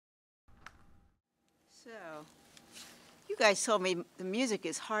So, you guys told me the music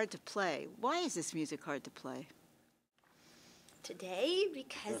is hard to play. Why is this music hard to play? Today,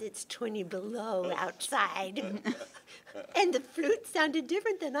 because it's 20 below outside. And the flute sounded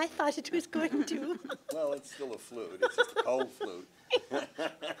different than I thought it was going to. Well, it's still a flute. It's just a cold flute. There's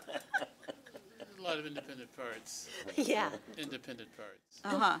a lot of independent parts. Yeah. Independent parts.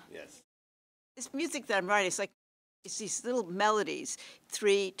 Uh-huh. Yes. This music that I'm writing, it's these little melodies,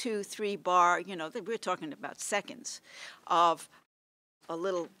 3, 2, 3 bar, you know, we're talking about seconds of a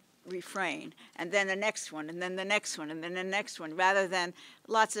little refrain, and then the next one, and then the next one, and then the next one, rather than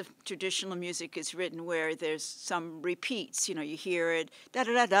lots of traditional music is written where there's some repeats, you know, you hear it,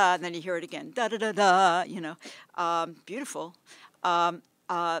 da-da-da-da, and then you hear it again, da-da-da-da, you know, beautiful. I'm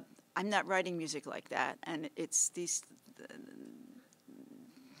not writing music like that, and it's these,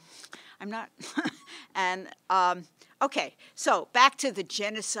 I'm not, and, okay, so back to the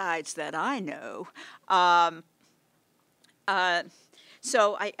genocides that I know.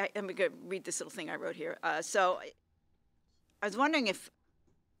 So I'm going to read this little thing I wrote here. So I was wondering if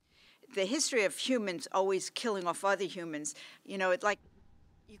the history of humans always killing off other humans, you know, it's like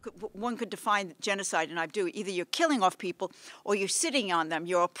one could define genocide, and I do. Either you're killing off people or you're sitting on them,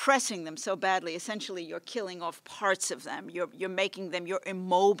 you're oppressing them so badly. Essentially, you're killing off parts of them. You're making them, you're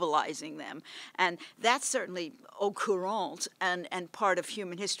immobilizing them. And that's certainly au courant and part of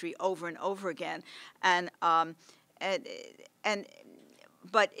human history over and over again.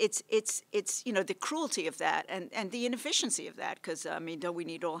 But it's you know, the cruelty of that and the inefficiency of that, because I mean, don't we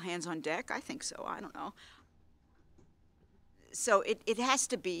need all hands on deck? I think so. I don't know. So it has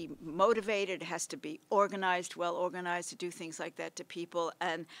to be motivated. It has to be organized, well organized, to do things like that to people,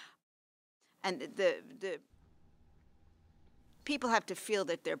 and the people have to feel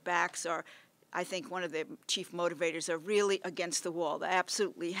that their backs are. I think one of the chief motivators are really against the wall. They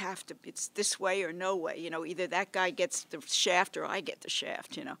absolutely have to. It's this way or no way. You know, either that guy gets the shaft or I get the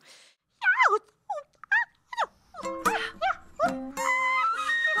shaft, you know.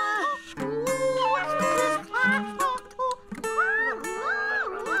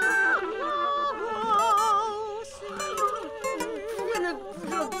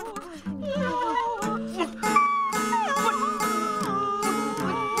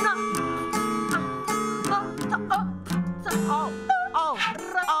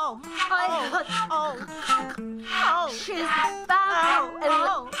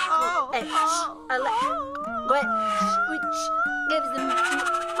 Gives them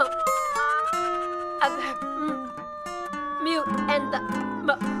mute and the